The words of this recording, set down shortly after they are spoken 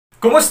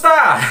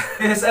Kumusta?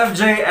 It's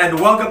FJ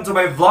and welcome to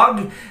my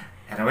vlog.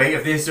 Anyway,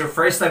 if this is your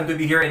first time to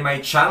be here in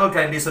my channel,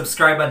 kindly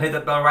subscribe and hit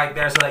that bell right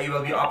there so that you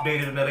will be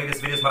updated on the latest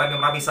videos.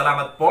 Maraming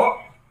salamat po.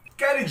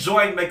 Kindly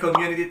join my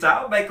community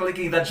tab by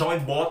clicking the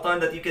join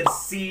button that you can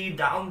see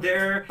down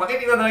there.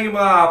 Pakitingnan na lang yung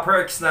mga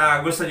perks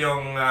na gusto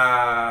nyong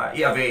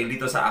i-avail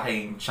dito sa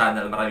aking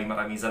channel.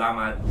 Maraming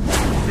salamat.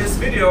 This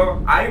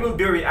video, I will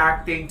be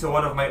reacting to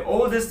one of my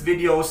oldest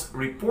videos,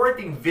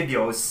 reporting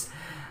videos.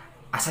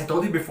 As I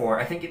told you before,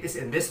 I think it is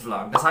in this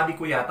vlog, nasabi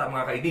ko yata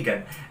mga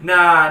kaibigan,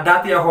 na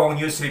dati akong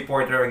news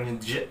reporter ng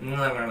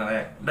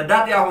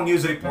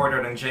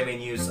GMA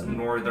News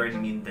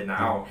Northern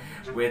Mindanao,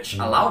 which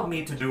allowed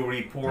me to do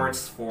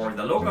reports for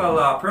the local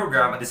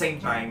program, at the same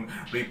time,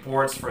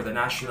 reports for the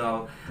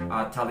national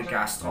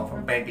telecast of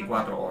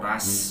 24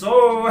 Oras.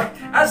 So,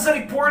 as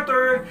a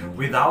reporter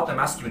without a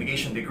mass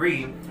communication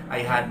degree,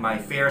 I had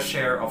my fair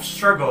share of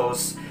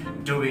struggles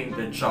doing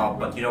the job.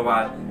 But you know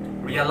what?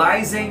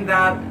 Realizing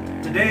that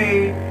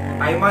today,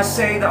 I must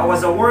say that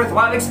was a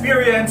worthwhile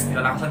experience.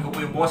 Nilalakasan ko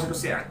po yung boses ko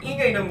siya. Ang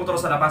ingay ng motor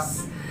sa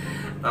labas.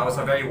 That was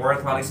a very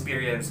worthwhile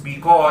experience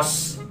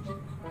because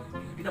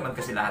hindi naman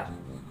kasi lahat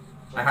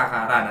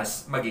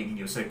nakakaranas maging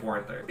news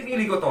reporter.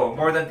 Pinili ko to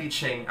more than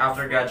teaching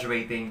after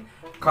graduating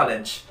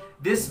college.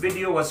 This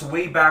video was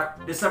way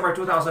back December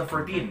 2014.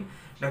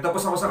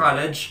 Nagtapos ako sa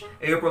college,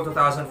 April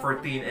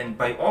 2014, and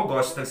by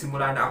August,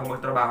 nagsimula na ako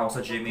magtrabaho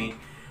sa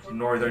GMA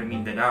Northern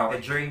Mindanao.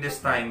 And during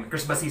this time,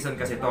 Christmas season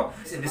kasi to.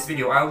 In this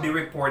video, I'll be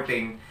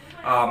reporting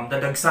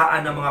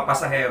dadagsaan ng mga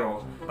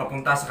pasahero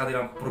papunta sa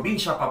kanilang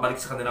probinsya, pabalik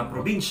sa kanilang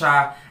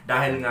probinsya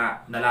dahil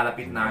nga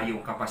nalalapit na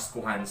yung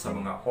Kapaskuhan sa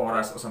mga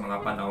oras o sa mga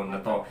panahon na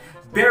to.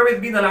 Bear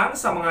with me na lang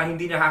sa mga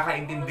hindi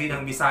nakakaintindi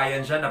ng Bisayan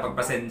dyan, na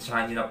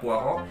pagpasensyahan niyo na po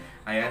ako.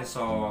 Ayan,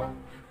 so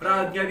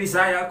proud nga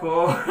Bisaya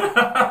ko.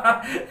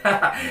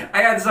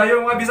 Ayan, so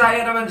yung mga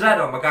Bisaya naman dyan,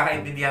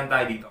 magkakaintindihan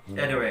tayo dito.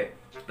 Anyway,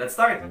 let's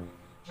start.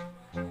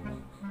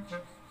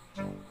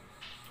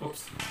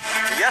 Oops.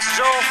 Yes,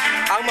 Joe.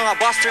 Ang mga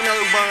bus terminal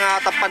ug mga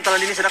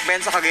pantalalini sa Dakben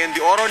sa Cagayan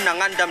de Oro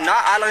nangandam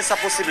na alang sa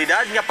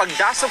posibilidad nga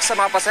pagdasok sa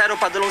mga pasahero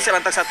padulong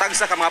silang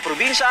tagsa-tagsa ka mga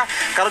probinsya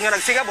karon nga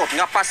nagsingabot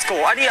nga Pasko.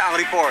 Ani ang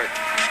report.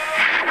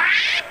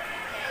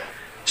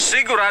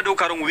 Sigurado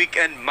karong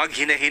weekend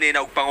maghinahinay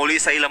na og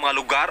panguli sa ilang mga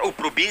lugar o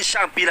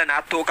probinsya ang pila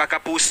nato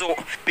kakapuso.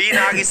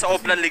 Pinagi sa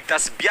Oplan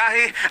Ligtas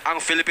Biyahe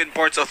ang Philippine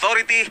Ports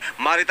Authority,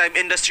 Maritime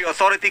Industry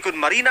Authority kun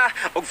Marina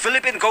ug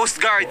Philippine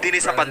Coast Guard dinhi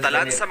sa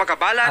Pantalan sa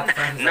Makabalan.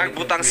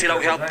 Nagbutang sila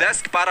og help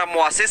desk para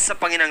mo-assist sa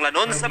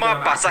panginahanglanon sa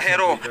mga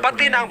pasahero.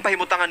 Pati na ang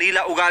pahimutangan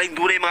nila ugaling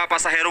dunay mga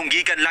pasaherong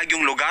gikan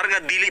lagyong lugar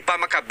nga dili pa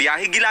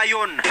makabiyahe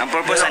gilayon. Ang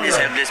purpose ni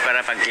service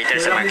para pag-cater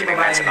sa mga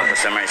kinahanglan sa mga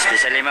customer,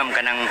 especially ma'am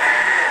kanang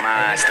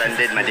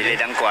ma-stranded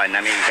madilid ang kuan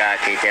namin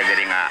ka-cater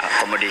diri nga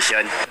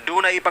accommodation.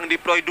 Dunay ipang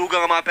deploy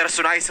dugang mga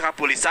personahe sa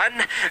kapulisan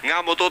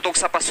nga motutok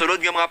sa pasulod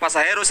nga mga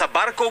pasahero sa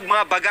barko ug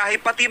mga bagahe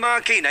pati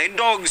mga canine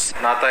dogs.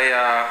 Natay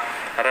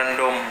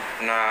random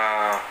na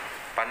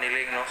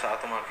paniling no sa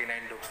atong mga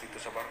canine dogs dito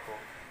sa barko.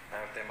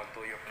 Natay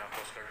magtuyok na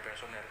Coast Guard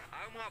personnel.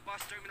 Ang mga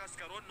bus terminals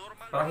karon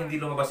normal. Parang hindi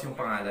lumabas yung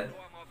pangalan.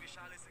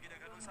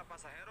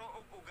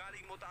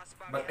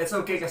 But it's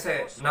okay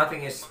kasi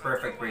nothing is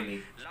perfect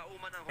really.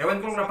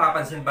 Ewan kung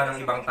napapansin ba ng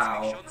ibang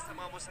tao.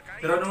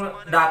 Pero nung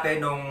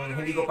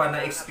hindi ko pa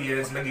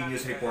na-experience maging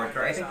news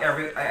reporter,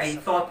 I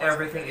thought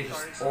everything is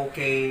just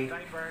okay.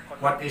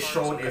 What is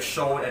shown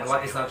and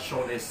what is not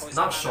shown is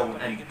not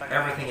shown, and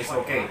everything is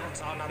okay.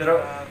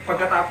 Pero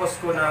pagkatapos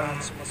ko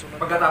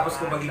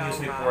maging news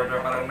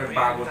reporter, parang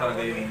nagbago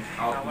talaga yung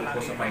outlook ko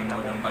sa painaw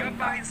ng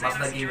balita. Mas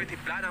naging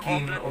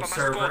keen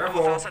observer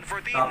ako,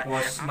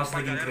 tapos mas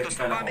naging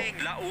critical ako.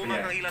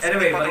 Yeah.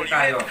 Anyway, balik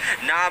tayo.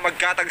 Na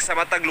magkatag sa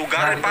matag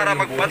lugar para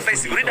magbantay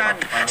seguridad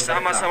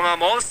sama sa mga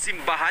malls,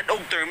 simbahan o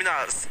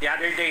terminals. The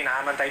other day,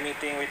 naman tayo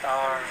meeting with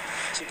our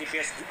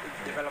CTPS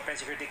Development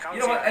Security Council.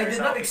 You know what, I did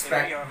not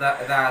expect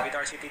that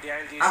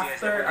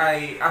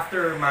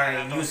after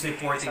my news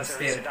reporting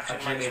stint at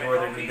GMA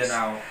Northern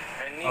Mindanao,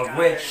 of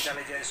which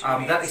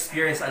that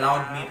experience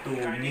allowed me to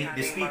meet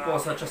these people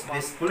such as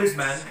this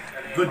policeman,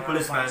 good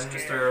policeman,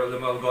 Mr.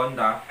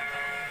 Gonda.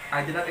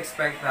 I did not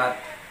expect that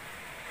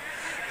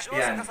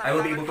I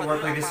will be able to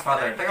work with his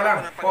father. Teka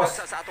lang,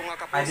 pause.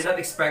 I did not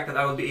expect that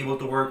I would be able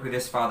to work with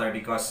his father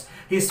because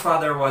his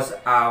father was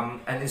an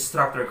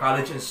instructor,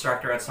 college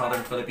instructor at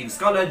Southern Philippines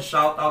College.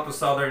 Shout out to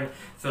Southern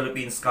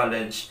Philippines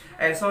College.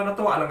 And so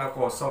natuwa lang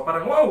ako. So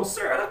parang, wow,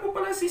 sir, alam mo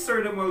pala si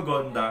Sir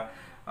Gonda.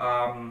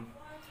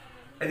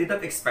 I did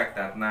not expect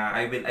that na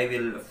I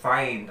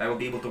will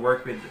be able to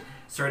work with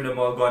Sir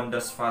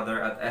Gonda's father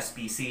at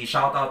SPC.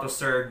 Shout out to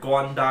Sir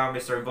Gonda,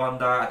 Mr.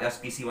 Gonda at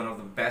SPC, one of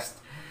the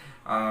best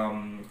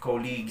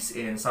colleagues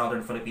in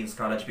Southern Philippines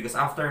College, because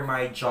after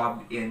my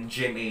job in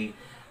GMA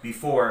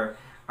before,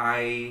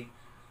 I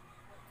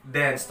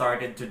then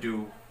started to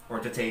do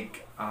or to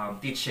take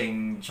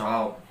teaching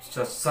job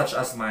such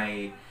as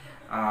my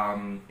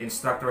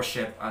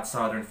instructorship at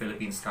Southern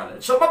Philippines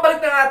College. So pabalik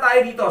na nga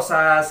tayo dito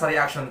sa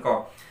reaction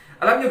ko.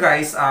 Alam nyo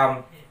guys,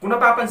 kung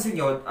napapansin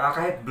nyo,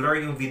 kahit blur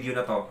yung video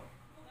na to,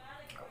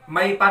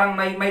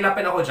 may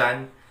lapel ako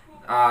dyan.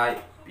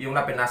 Yung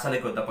lapel nasa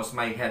likod, tapos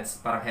may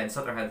parang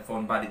headset or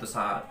headphone ba dito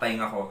sa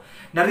tainga ko.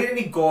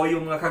 Naririnig ko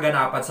yung mga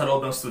kaganapan sa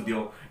loob ng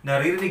studio.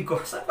 Naririnig ko,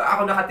 saan ba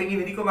ako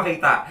nakatingin? Hindi ko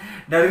makita.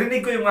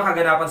 Naririnig ko yung mga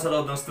kaganapan sa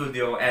loob ng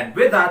studio. And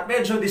with that,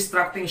 medyo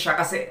distracting siya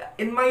kasi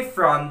in my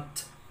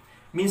front,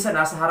 minsan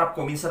nasa harap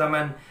ko, minsan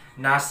naman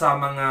nasa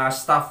mga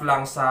staff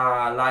lang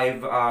sa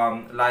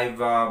live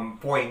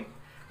point.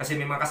 Kasi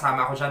may mga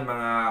kasama ko dyan,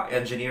 mga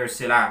engineers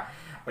sila.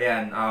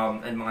 Ayan,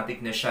 and mga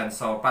technicians.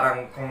 So,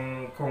 parang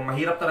kung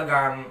mahirap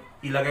talagang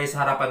ilagay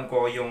sa harapan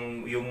ko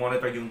yung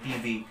monitor, yung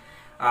TV,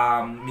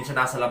 minsan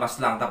nasa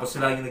labas lang. Tapos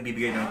sila yung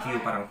nagbibigay ng cue,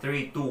 parang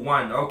 3,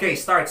 2, 1. Okay,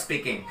 start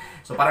speaking.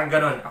 So, parang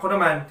ganun. Ako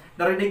naman,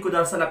 narinig ko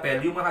dahil sa lapel,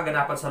 yung mga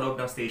kaganapan sa loob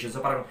ng station.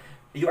 So, parang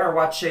you are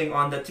watching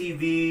on the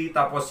TV,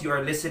 tapos you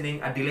are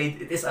listening,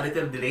 it is a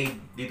little delayed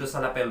dito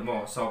sa lapel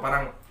mo. So,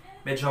 parang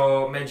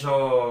medyo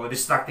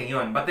distracting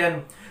yon. But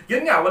then,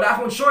 yun nga, wala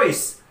akong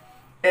choice.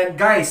 And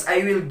guys,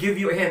 I will give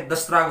you a hint,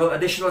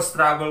 additional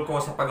struggle ko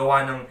sa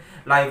paggawa ng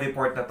live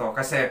report na to.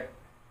 Kasi,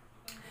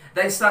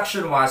 the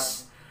instruction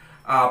was,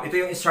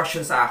 ito yung instruction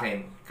sa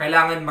akin.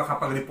 Kailangan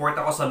makapag-report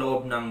ako sa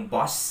loob ng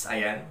bus,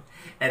 ayan.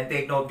 And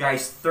take note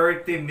guys,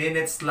 30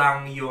 minutes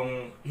lang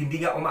yung,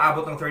 hindi nga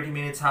umaabot ng 30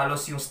 minutes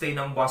halos yung stay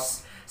ng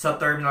bus sa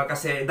terminal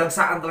kasi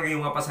dagsaan talaga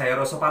yung mga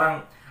pasahero. So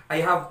parang,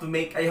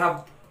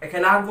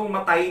 kailangan kong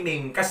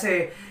matiming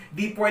kasi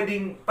di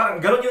pwedeng,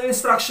 parang gano'n yung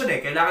instruction eh.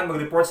 Kailangan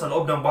mag-report sa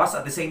loob ng bus.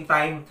 At the same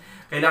time,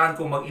 kailangan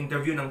kong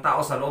mag-interview ng tao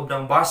sa loob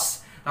ng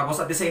bus.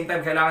 Tapos at the same time,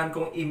 kailangan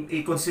kong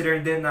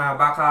i-consider din na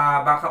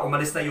baka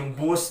umalis na yung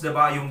bus,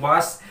 diba? Yung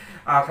bus.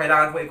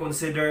 Kailangan kong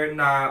i-consider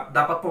na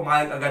dapat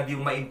pumayag agad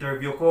yung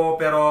ma-interview ko.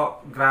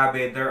 Pero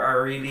grabe, there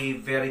are really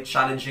very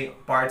challenging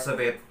parts of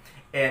it.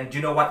 And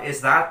you know what is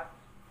that?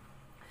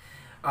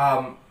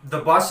 The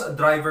bus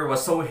driver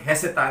was so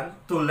hesitant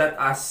to let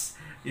us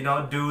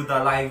do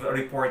the live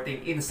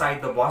reporting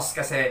inside the bus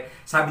kasi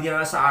sabi niya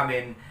nga sa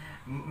amin,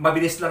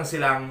 mabilis lang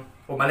silang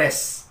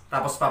umalis.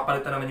 Tapos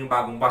papalitan naman yung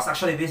bagong bus.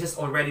 Actually, this is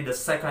already the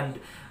second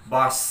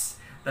bus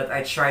that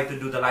I tried to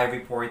do the live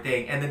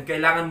reporting. And then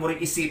kailangan mo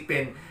rin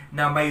isipin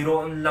na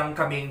mayroon lang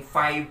kaming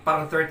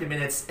 30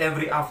 minutes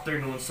every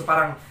afternoon. So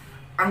parang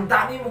ang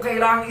dami mo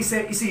kailangan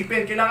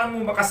isipin. Kailangan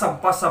mo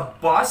makasampas sa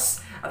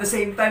bus. At the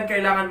same time,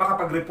 kailangan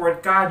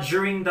makapag-report ka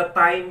during the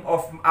time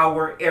of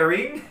our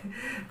airing.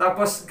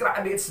 Tapos,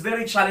 grabe, it's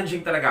very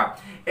challenging talaga.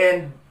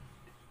 And,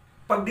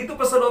 pag dito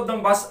pa sa loob ng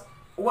bus,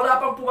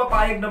 wala pang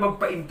pumapayag na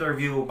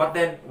magpa-interview. But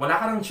then, wala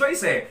ka ng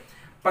choice eh.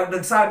 Pag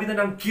nagsabi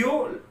na ng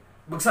cue,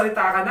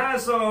 magsalita ka na.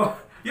 So,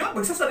 yun,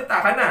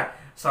 magsasalita ka na.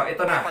 So,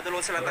 ito na.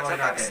 Padulong sila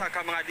sa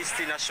mga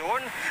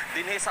destinasyon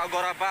dinhi sa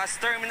Agora Bus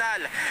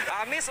Terminal.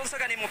 Miss, unsa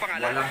gani mo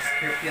pangalan? Walang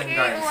script yan,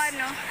 guys.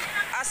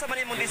 Asa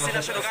man imong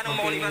destinasyon ug anong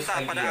maulingan ta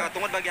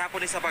tungod ba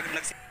gihapon ni sa pag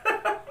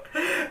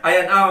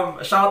Ayan,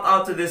 shout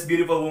out to this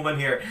beautiful woman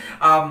here.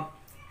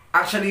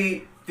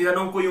 Actually,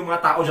 tinanong ko yung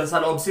mga tao dyan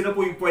sa loob, sino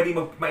po yung pwede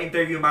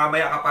ma-interview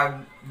mamaya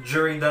kapag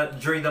during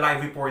the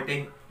live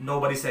reporting?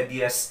 Nobody said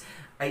yes.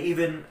 I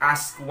even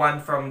asked one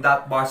from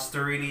that bus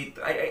to really,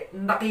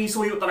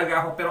 nakisuyo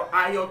talaga ako pero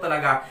ayaw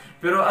talaga.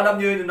 Pero alam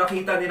niyo yun,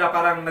 nakita nila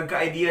parang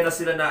nagka-idea na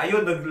sila na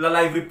ayun,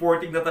 nagla-live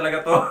reporting na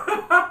talaga to.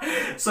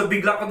 So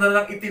bigla ko na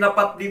lang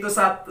itinapat dito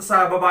sa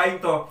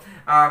babaeng to,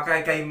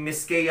 kay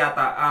Miss K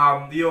yata,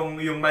 yung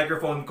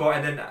microphone ko,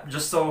 and then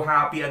just so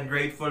happy and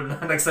grateful na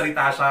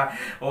nagsalita siya.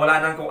 Wala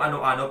nang kung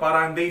ano-ano,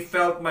 parang they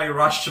felt my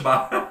rush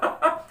ba.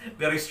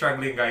 Very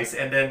struggling guys.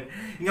 And then,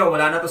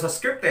 wala na to sa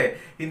script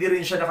eh. Hindi rin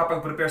siya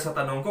nakapag-prepare sa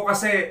tanong ko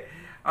kasi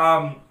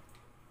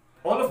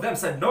all of them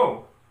said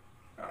no.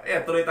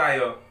 Tuloy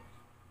tayo.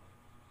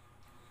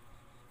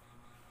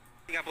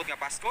 Ngabot nga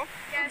Pasko?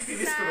 Yes,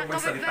 sa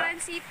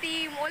Kabadbaran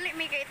City, muli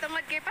may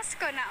kaitungod kay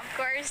Pasko na, of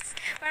course.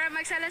 Para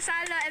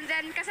magsala-sala and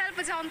then kasal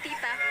po sa akong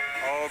tita.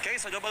 Okay,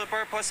 so double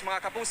purpose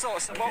mga kapuso.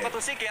 Sa buong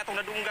katusik, kaya itong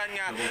nadunggan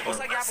nga.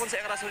 Usag yapon sa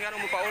rason nga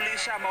nung mupauli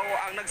siya, mao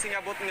ang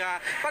nagsingabot nga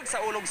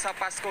pagsaulog sa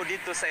Pasko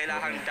dito sa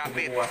ilahang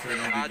dapit.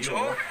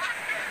 Joe?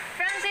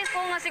 Francis,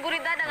 kung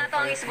seguridad ang ato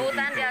ang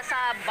isgutan diya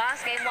sa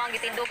bus kay mo ang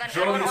gitindugan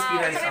karon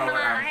sa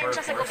mga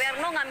ahensya sa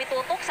gobyerno nga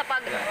mitutok sa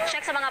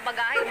pag-check sa mga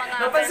bagahe, mga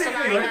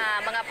personal nga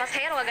mga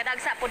pasahero nga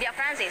gadagsa po diya,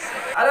 Francis.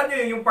 Alam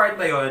niyo yung part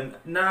na yon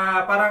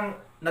na parang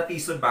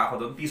natisod ba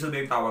ako doon? Tisod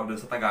ba yung tawag doon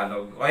sa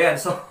Tagalog? O ayan,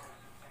 so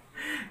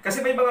kasi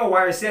may mga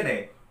wires yan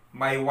eh.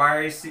 May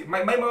wires,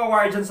 may mga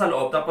wire dyan sa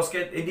loob tapos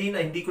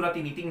hindi ko na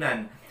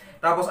tinitingnan.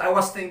 Tapos I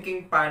was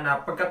thinking pa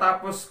na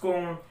pagkatapos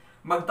kong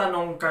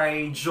magtanong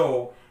kay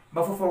Joe,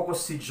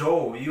 mafo-focus si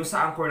Joe, yung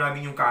sa anchor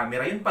namin yung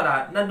camera, yun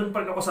pala, nandun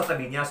pa rin ako sa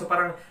tabi niya. So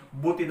parang,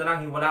 buti na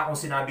lang, wala akong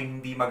sinabing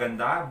hindi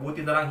maganda,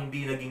 buti na lang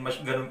hindi naging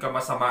ganun ka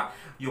masama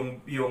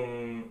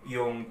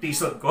yung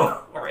tisod ko,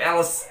 or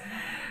else,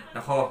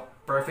 nako,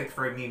 perfect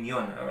for meme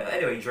yun.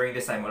 Anyway, during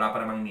this time, wala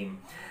pa namang meme.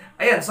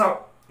 Ayan,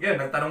 so, yun,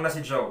 nagtanong na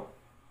si Joe.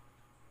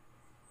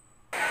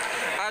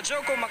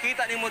 Joe, kung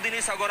makita nimo din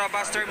sa Agora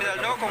Bus Terminal,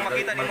 no, kung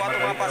makita nimo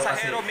ato mga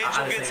pasahero,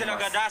 medyo gid sila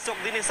gadasok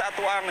din sa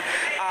ato ang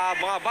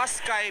mga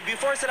bus kay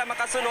before sila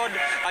makasunod,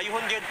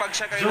 ayuhon gyud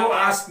pag-check Joe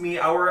asked me,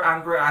 our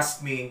anchor asked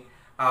me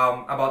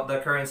about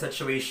the current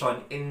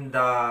situation in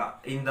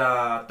the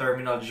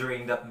terminal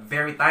during that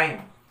very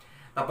time.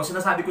 Tapos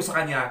sinasabi ko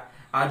sa kanya,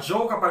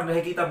 Joe, kapag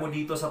nakikita mo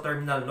dito sa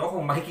terminal, no,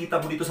 kung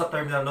makikita mo dito sa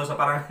terminal, no, so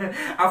parang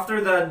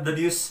after the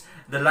news,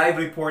 the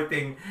live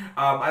reporting,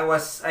 I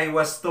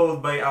was told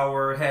by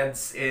our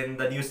heads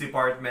in the news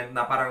department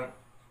na parang,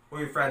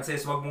 uy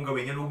Francis, wag mong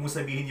gawin yan, wag mong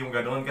sabihin yung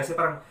ganon. Kasi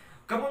parang,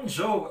 come on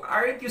Joe,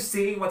 aren't you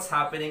seeing what's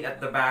happening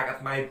at the back,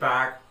 at my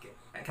back?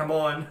 Come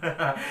on.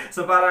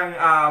 So parang,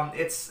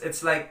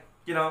 it's like,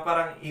 you know,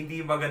 parang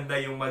hindi maganda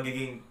yung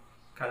magiging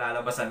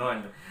kalalabasan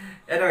nun.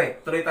 Anyway,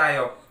 tuloy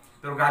tayo.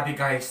 Pero grabe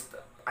guys,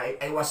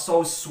 I was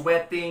so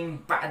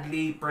sweating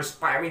badly,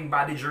 perspiring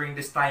body during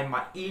this time.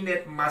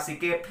 Mainit,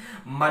 masikip,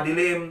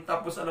 madilim.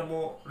 Tapos alam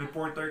mo,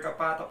 reporter ka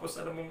pa. Tapos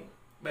alam mo,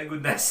 my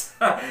goodness.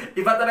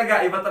 iba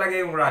talaga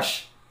yung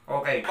rush.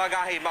 Okay.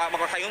 Bagahe,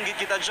 makakayon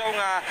gid kita Joe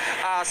nga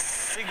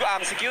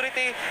ang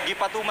security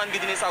gipatuman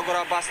gid dinhi sa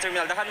Agora Bus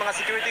Terminal. Dahan mga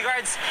security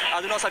guards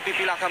aduna sa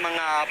pipila ka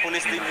mga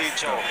pulis dinhi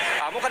Joe.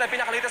 Amo kada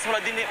pinakalitas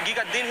mula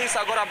gikan dinhi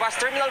sa Agora Bus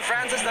Terminal.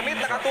 Francis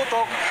Damit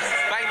nakatutok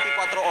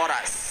 24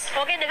 oras.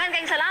 Okay, daghan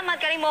kayong salamat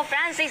kanimo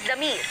Francis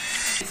Damit.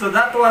 So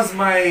that was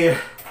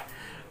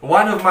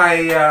one of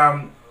my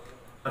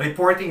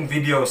reporting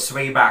videos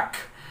way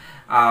back.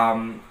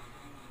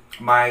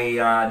 My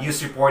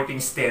news reporting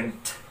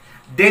stint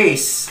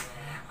days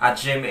at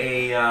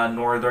GMA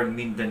Northern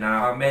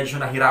Mindanao. Medyo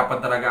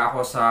nahirapan talaga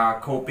ako sa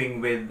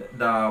coping with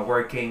the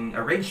working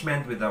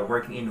arrangement, with the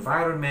working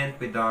environment,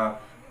 with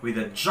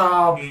the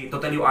job.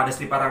 Totally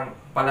honestly, parang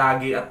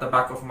palagi at the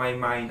back of my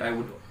mind, I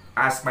would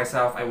ask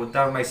myself, I would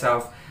tell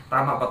myself,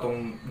 tama ba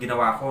tong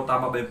ginawa ko?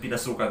 Tama ba yung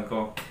pinasukan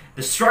ko?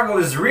 The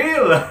struggle is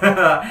real!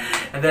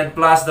 And then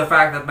plus the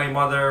fact that my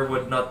mother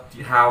would not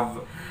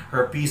have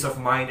her peace of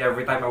mind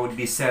every time I would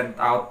be sent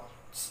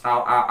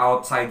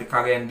outside the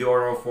Cagayan de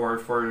Oro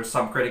for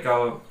some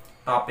critical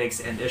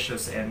topics and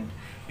issues and,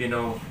 you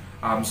know,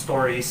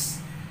 stories.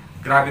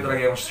 Grabe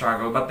talaga yung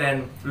struggle. But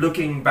then,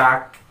 looking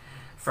back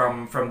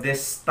from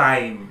this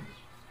time,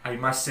 I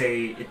must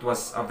say it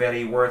was a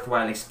very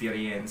worthwhile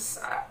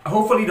experience.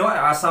 Hopefully, no,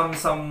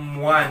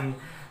 someone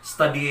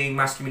studying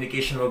mass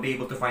communication will be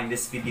able to find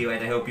this video,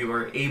 and I hope you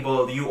are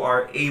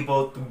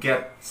able to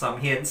get some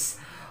hints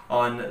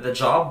on the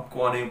job,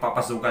 kung ano yung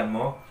papasukan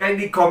mo.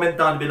 Kindly comment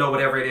down below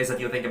whatever it is that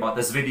you think about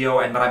this video,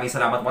 and maraming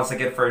salamat once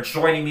again for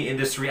joining me in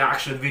this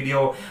reaction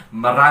video.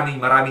 Maraming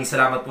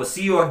salamat po.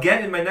 See you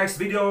again in my next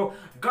video.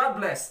 God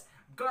bless.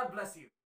 God bless you.